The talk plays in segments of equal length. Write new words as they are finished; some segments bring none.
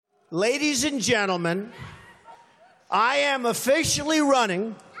Ladies and gentlemen, I am officially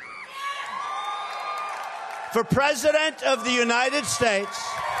running for President of the United States,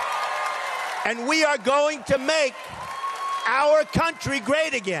 and we are going to make our country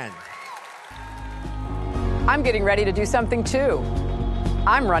great again. I'm getting ready to do something too.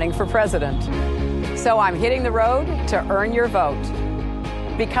 I'm running for president. So I'm hitting the road to earn your vote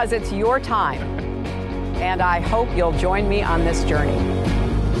because it's your time. And I hope you'll join me on this journey.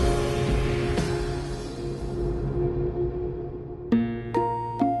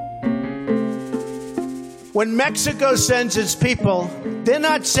 When Mexico sends its people, they're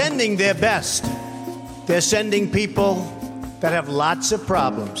not sending their best. They're sending people that have lots of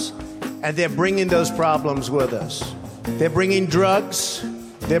problems, and they're bringing those problems with us. They're bringing drugs,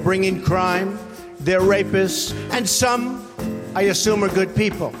 they're bringing crime, they're rapists, and some, I assume, are good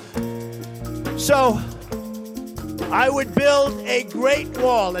people. So, I would build a great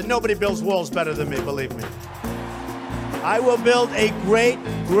wall, and nobody builds walls better than me, believe me. I will build a great,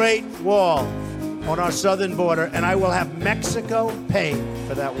 great wall on our southern border, and I will have Mexico pay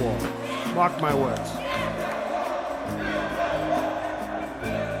for that wall. Mark my words.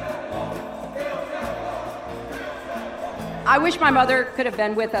 I wish my mother could have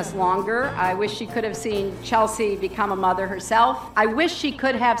been with us longer. I wish she could have seen Chelsea become a mother herself. I wish she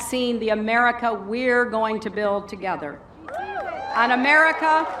could have seen the America we're going to build together. An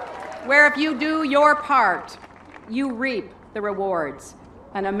America where if you do your part, you reap the rewards.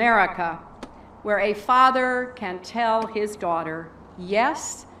 An America where a father can tell his daughter,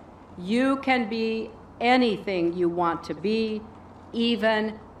 yes, you can be anything you want to be,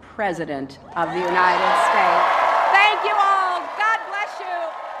 even President of the United States. Thank you all. God bless you,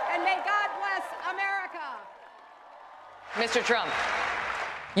 and may God bless America. Mr. Trump,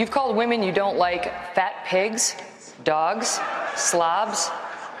 you've called women you don't like fat pigs, dogs, slobs,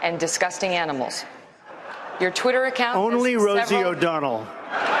 and disgusting animals. Your Twitter account Only Rosie O'Donnell.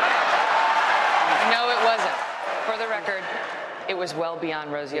 No, it wasn't. For the record, it was well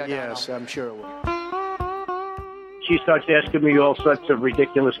beyond Rosie O'Donnell. Yes, I'm sure it was. She starts asking me all sorts of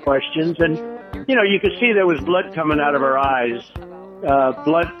ridiculous questions, and, you know, you could see there was blood coming out of her eyes,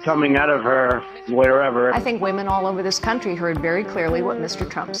 blood coming out of her wherever. I think women all over this country heard very clearly what Mr.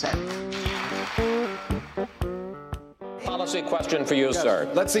 Trump said. Policy question for you, yes, sir.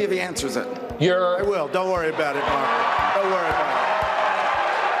 Let's see if he answers it. I will. Don't worry about it, Marco. Don't worry about it.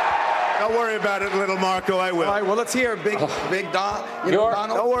 Don't worry about it, little Marco. I will. All right, well, let's hear Big Don.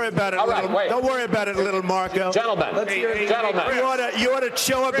 Donald. Don't worry about it, Don't worry about it, little Marco. Gentlemen, gentlemen. You ought to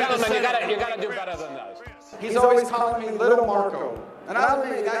show up. Gentlemen, you gotta do better than that. He's always calling me Little Marco. And I don't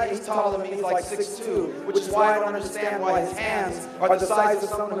think that he's taller than me. He's like 6'2", which is why I don't understand why his hands are the size of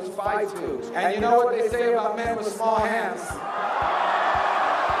someone who's 5'2". And you know what they say about men with small hands?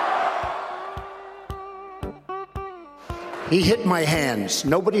 He hit my hands.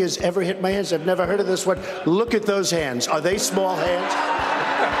 Nobody has ever hit my hands. I've never heard of this one. Look at those hands. Are they small hands?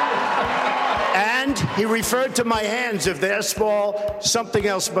 And he referred to my hands. If they're small, something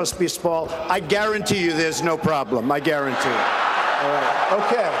else must be small. I guarantee you there's no problem. I guarantee it. All right.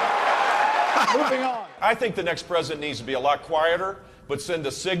 Okay. Moving on. I think the next president needs to be a lot quieter, but send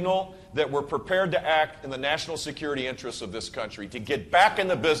a signal that we're prepared to act in the national security interests of this country, to get back in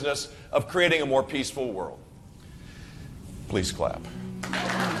the business of creating a more peaceful world. Please clap.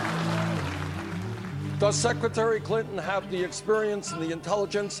 Does Secretary Clinton have the experience and the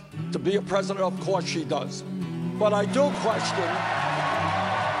intelligence to be a president? Of course she does. But I do question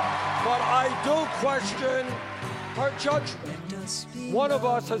her judgment. One of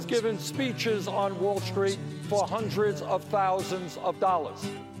us has given speeches on Wall Street for hundreds of thousands of dollars.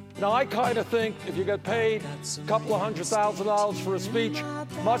 Now, I kind of think if you get paid a couple of $100,000 for a speech,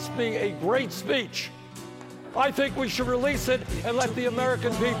 must be a great speech. I think we should release it and let the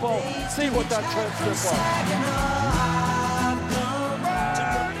American people see what that transcript was.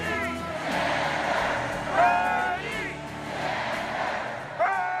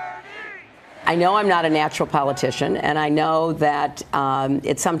 I know I'm not a natural politician, and I know that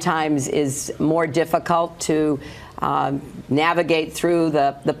it sometimes is more difficult to navigate through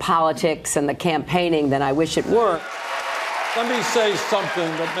the politics and the campaigning than I wish it were. Let me say something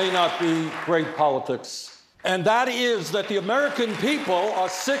that may not be great politics. And that is that the American people are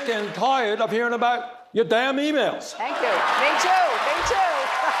sick and tired of hearing about your damn emails. Thank you. Me too. Me too.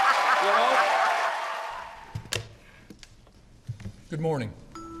 You know? Good morning.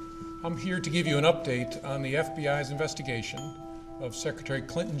 I'm here to give you an update on the FBI's investigation of Secretary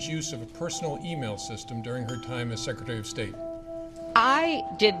Clinton's use of a personal email system during her time as Secretary of State. I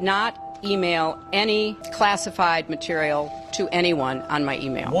did not email any classified material to anyone on my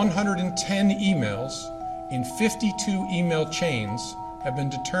email. 110 emails in 52 email chains have been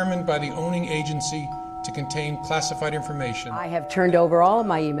determined by the owning agency to contain classified information. I have turned over all of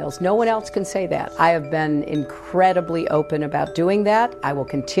my emails. No one else can say that. I have been incredibly open about doing that. I will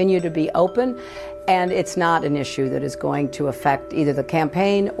continue to be open, and it's not an issue that is going to affect either the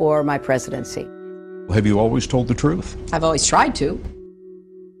campaign or my presidency. Have you always told the truth? I've always tried to.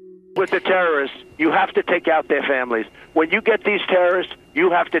 With the terrorists, you have to take out their families. When you get these terrorists, you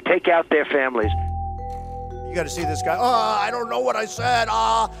have to take out their families. You got to see this guy. Oh, I don't know what I said.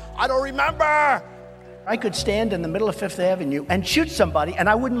 I don't remember. I could stand in the middle of Fifth Avenue and shoot somebody, and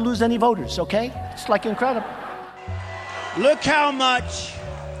I wouldn't lose any voters, okay? It's like incredible. Look how much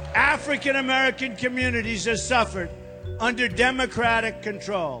African-American communities have suffered under Democratic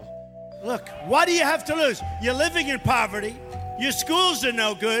control. Look, what do you have to lose? You're living in poverty. Your schools are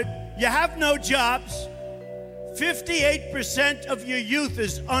no good. You have no jobs. 58% of your youth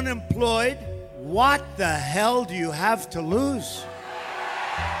is unemployed. What the hell do you have to lose?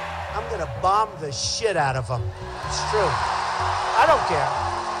 I'm going to bomb the shit out of them. It's true. I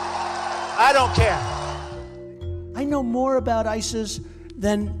don't care. I know more about ISIS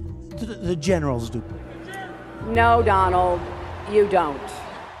than the generals do. No, Donald, you don't.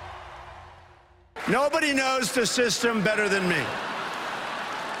 Nobody knows the system better than me.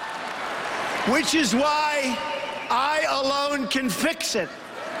 Which is why I alone can fix it.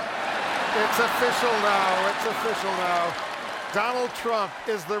 It's official now. Donald Trump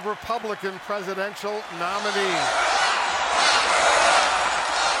is the Republican presidential nominee.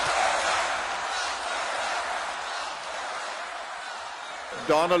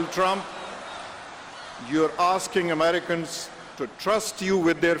 Donald Trump, you're asking Americans to trust you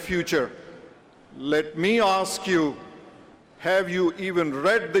with their future. Let me ask you, have you even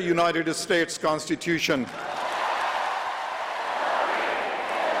read the United States Constitution?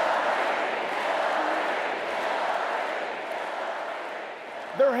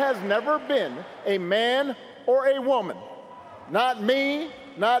 There has never been a man or a woman, not me,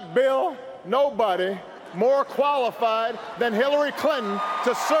 not Bill, nobody, more qualified than Hillary Clinton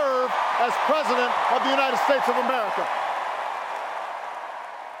to serve as President of the United States of America.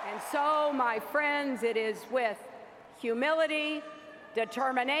 And so, my friends, it is with humility,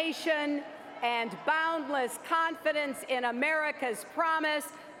 determination, and boundless confidence in America's promise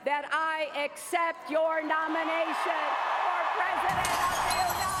that I accept your nomination for President of the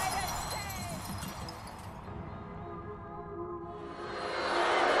United States.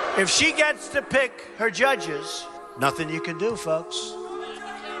 If she gets to pick her judges, nothing you can do, folks.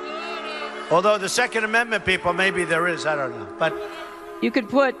 Although the Second Amendment people, maybe there is, I don't know. But you could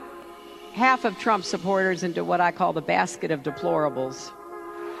put half of Trump supporters into what I call the basket of deplorables.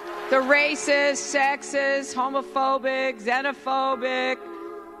 The racist, sexist, homophobic, xenophobic,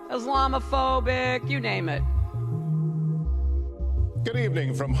 Islamophobic, you name it. Good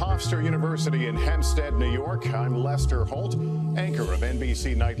evening from Hofstra University in Hempstead, New York. I'm Lester Holt, anchor of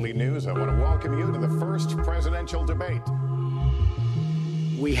NBC Nightly News. I want to welcome you to the first presidential debate.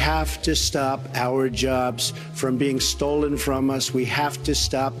 we have to stop our jobs from being stolen from us. We have to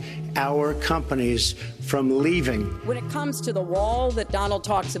stop our companies from leaving. When it comes to the wall that Donald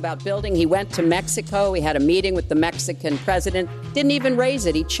talks about building, he went to Mexico. He had a meeting with the Mexican president, didn't even raise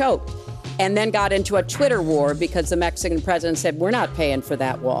it. He choked. And then got into a Twitter war because the Mexican president said, we're not paying for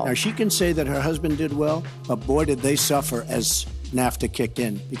that wall. Now, she can say that her husband did well, but boy, did they suffer as NAFTA kicked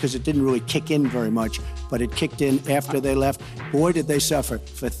in, because it didn't really kick in very much, but it kicked in after they left. Boy, did they suffer.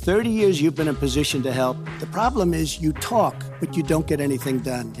 For 30 years, you've been in a position to help. The problem is you talk, but you don't get anything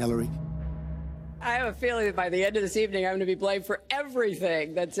done, Hillary. I have a feeling that by the end of this evening, I'm going to be blamed for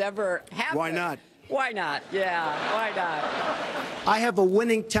everything that's ever happened. Why not? Why not? Yeah, why not? I have a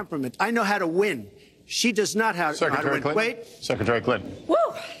winning temperament. I know how to win. She does not have how to win. Clinton. Wait. Secretary Clinton. Woo,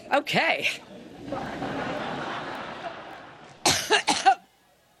 okay.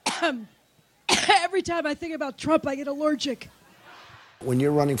 Every time I think about Trump, I get allergic. When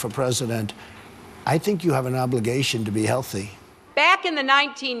you're running for president, I think you have an obligation to be healthy. Back in the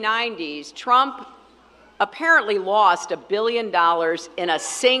 1990s, Trump apparently lost $1 billion in a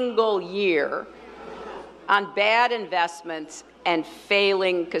single year on bad investments and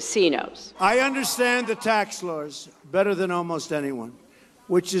failing casinos. I understand the tax laws better than almost anyone,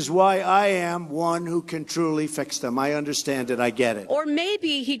 which is why I am one who can truly fix them. I understand it. I get it. Or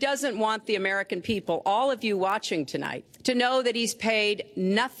maybe he doesn't want the American people, all of you watching tonight, to know that he's paid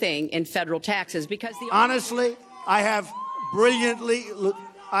nothing in federal taxes because Honestly, I have brilliantly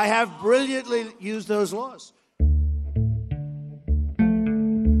used those laws.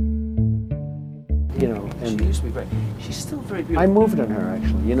 you know. And she used to be great. She's still very beautiful. I moved on her,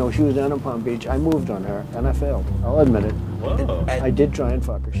 actually. You know, she was down in Palm Beach. I moved on her, and I failed. I'll admit it. Whoa. I did try and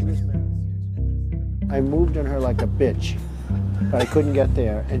fuck her. She was married. I moved on her like a bitch, but I couldn't get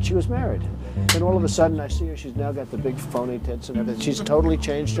there, and she was married. Then all of a sudden, I see her. She's now got the big phony tits and everything. She's totally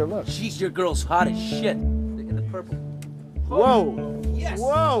changed her look. She's your girl's hot as shit. Look at the purple. Whoa! Yes!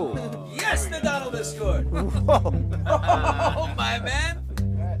 Whoa! Yes, the Donald has scored! Whoa! Oh, my man!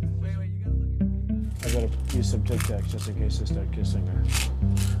 I gotta use some Tic Tacs just in case I start kissing her.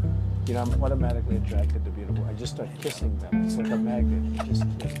 You know, I'm automatically attracted to beautiful. I just start kissing them. It's like a magnet. You just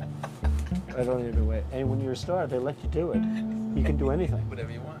I don't even wait. And when you're a star, they let you do it. You can do anything.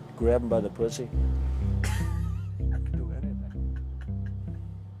 Whatever you want. Grab them by the pussy.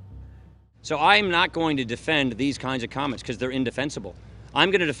 So I'm not going to defend these kinds of comments because they're indefensible.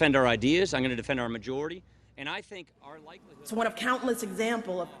 I'm going to defend our ideas. I'm going to defend our majority. And I think our likelihood... It's one of countless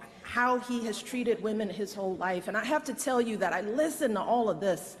examples of how he has treated women his whole life. And I have to tell you that I listen to all of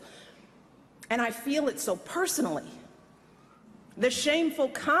this, and I feel it so personally. The shameful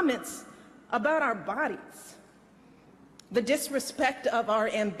comments about our bodies, the disrespect of our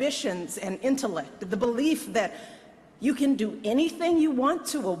ambitions and intellect, the belief that you can do anything you want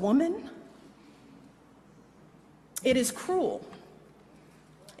to a woman. It is cruel.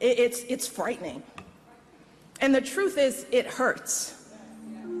 It's frightening. And the truth is, it hurts.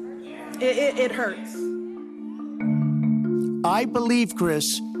 It hurts. I believe,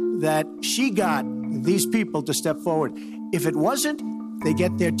 Chris, that she got these people to step forward. If it wasn't, they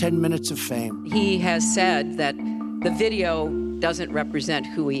get their 10 minutes of fame. He has said that the video doesn't represent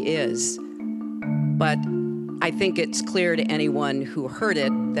who he is, but I think it's clear to anyone who heard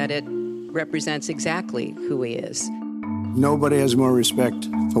it that it represents exactly who he is. Nobody has more respect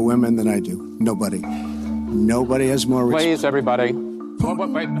for women than I do. Nobody. Nobody has more respect. Please, everybody.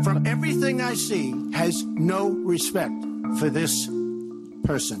 Putin, from everything I see, has no respect for this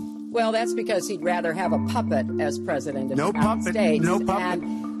person. Well, that's because he'd rather have a puppet as president of the United States. No puppet.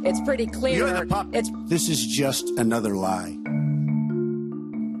 And it's pretty clear. You're the puppet. This is just another lie.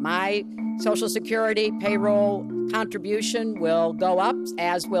 My Social Security payroll contribution will go up,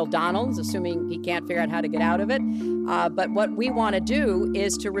 as will Donald's, assuming he can't figure out how to get out of it. But what we want to do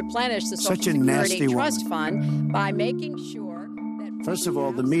is to replenish the Social Security Trust Fund by making sure that... First of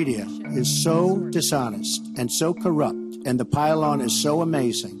all, the media is so dishonest and so corrupt, and the pile-on is so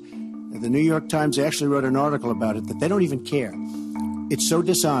amazing. The New York Times actually wrote an article about it that they don't even care. It's so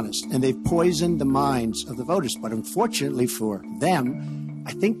dishonest, and they've poisoned the minds of the voters. But unfortunately for them,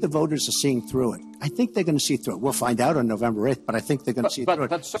 I think the voters are seeing through it. I think they're going to see through it. We'll find out on November 8th, but I think they're going to see through it.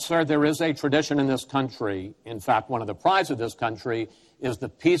 But, sir, there is a tradition in this country. In fact, one of the prides of this country is the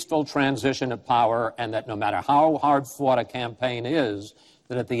peaceful transition of power, and that no matter how hard fought a campaign is,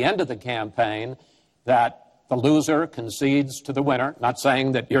 that at the end of the campaign, that the loser concedes to the winner, not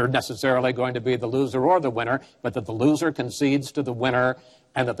saying that you're necessarily going to be the loser or the winner, but that the loser concedes to the winner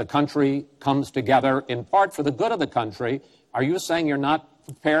and that the country comes together in part for the good of the country. Are you saying you're not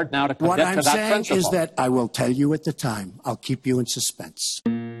prepared now to commit to that principle? What I'm saying is that I will tell you at the time. I'll keep you in suspense.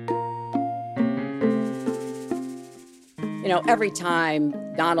 You know, every time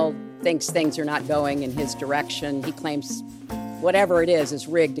Donald thinks things are not going in his direction, he claims whatever it is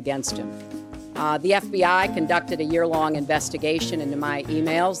rigged against him. The FBI conducted a year-long investigation into my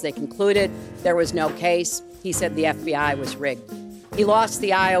emails. They concluded there was no case. He said the FBI was rigged. He lost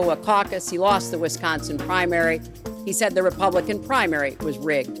the Iowa caucus. He lost the Wisconsin primary. He said the Republican primary was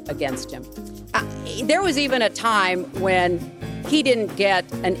rigged against him. There was even a time when he didn't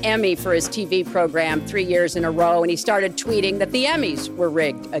get an Emmy for his TV program 3 years in a row, and he started tweeting that the Emmys were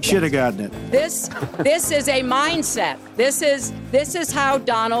rigged against him. Should have gotten it. This is a mindset. This is how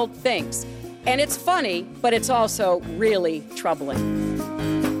Donald thinks. And it's funny, but it's also really troubling.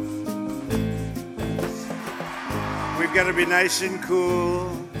 We've got to be nice and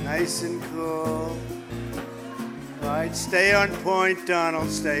cool, nice and cool. All right, stay on point, Donald,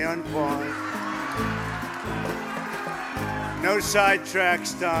 stay on point. No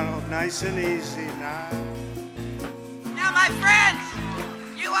sidetracks, Donald, nice and easy now. Now, my friends,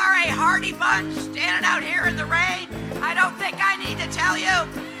 you are a hardy bunch standing out here in the rain. I don't think I need to tell you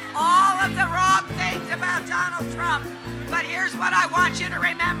all of the wrong things about Donald Trump. But here's what I want you to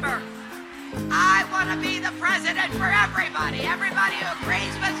remember. I want to be the president for everybody. Everybody who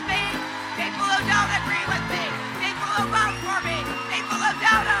agrees with me, people who don't agree with me, people who vote for me, people who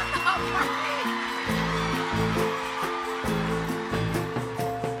don't vote for me.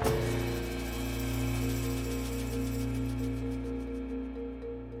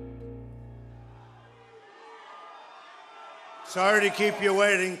 Sorry to keep you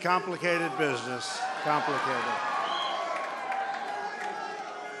waiting. Complicated business. complicated.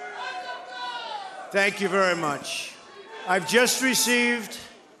 Thank you very much. I've just received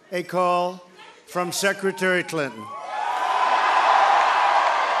a call from Secretary Clinton.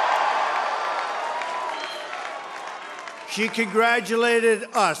 She congratulated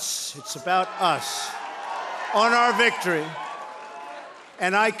us, it's about us, on our victory.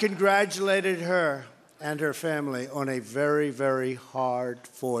 And I congratulated her and her family on a very, very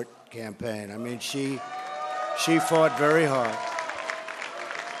hard-fought campaign. I mean, she fought very hard.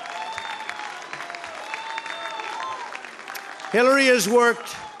 Hillary has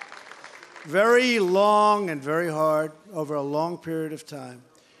worked very long and very hard over a long period of time,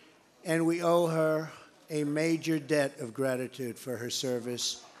 and we owe her a major debt of gratitude for her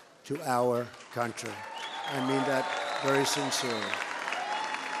service to our country. I mean that very sincerely.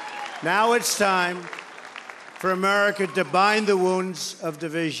 Now it's time for America to bind the wounds of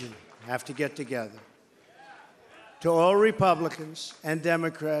division, have to get together. To all Republicans and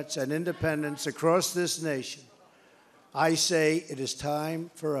Democrats and independents across this nation, I say it is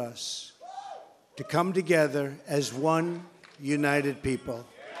time for us to come together as one united people.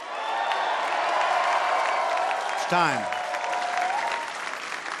 It's time.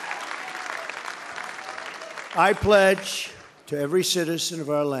 I pledge to every citizen of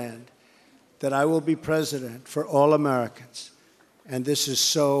our land that I will be president for all Americans, and this is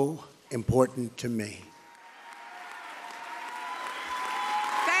so important to me.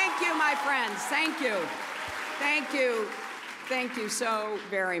 Thank you, my friends. Thank you. Thank you. Thank you so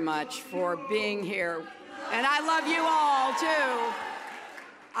very much for being here. And I love you all, too.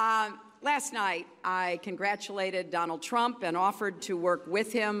 Last night, I congratulated Donald Trump and offered to work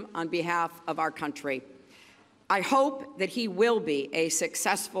with him on behalf of our country. I hope that he will be a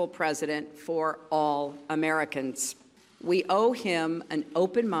successful president for all Americans. We owe him an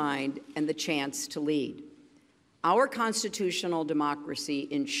open mind and the chance to lead. Our constitutional democracy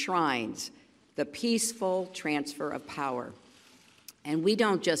enshrines the peaceful transfer of power. And we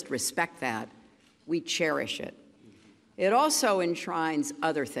don't just respect that, we cherish it. It also enshrines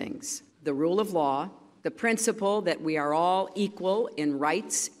other things: the rule of law, the principle that we are all equal in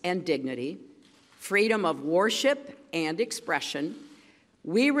rights and dignity, freedom of worship and expression.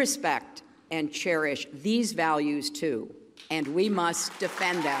 We respect and cherish these values too, and we must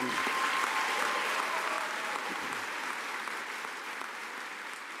defend them.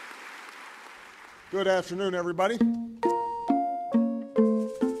 Good afternoon, everybody.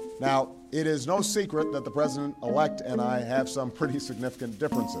 Now, it is no secret that the president-elect and I have some pretty significant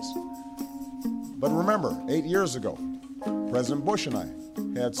differences. But remember, 8 years ago, President Bush and I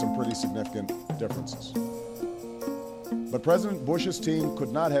had some pretty significant differences. But President Bush's team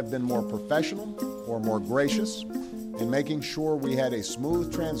could not have been more professional or more gracious in making sure we had a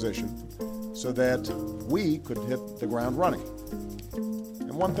smooth transition so that we could hit the ground running.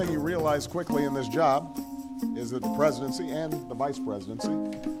 And one thing you realize quickly in this job is that the presidency and the vice presidency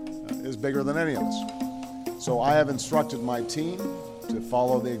is bigger than any of us. So I have instructed my team to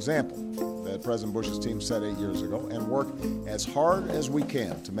follow the example that President Bush's team set 8 years ago and work as hard as we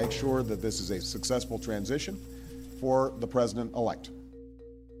can to make sure that this is a successful transition for the president-elect.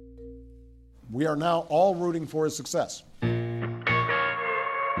 We are now all rooting for his success.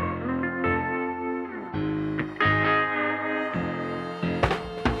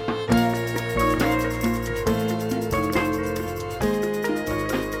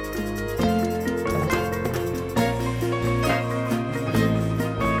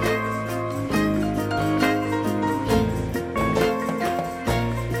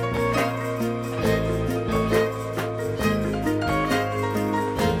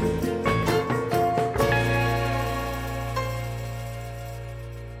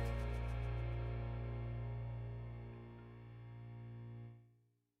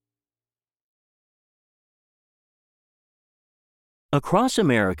 Across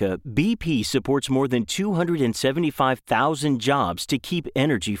America, BP supports more than 275,000 jobs to keep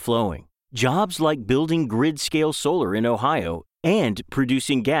energy flowing. Jobs like building grid-scale solar in Ohio and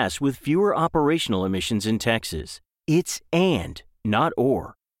producing gas with fewer operational emissions in Texas. It's and, not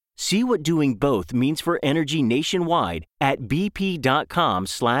or. See what doing both means for energy nationwide at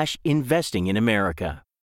bp.com/investing in America.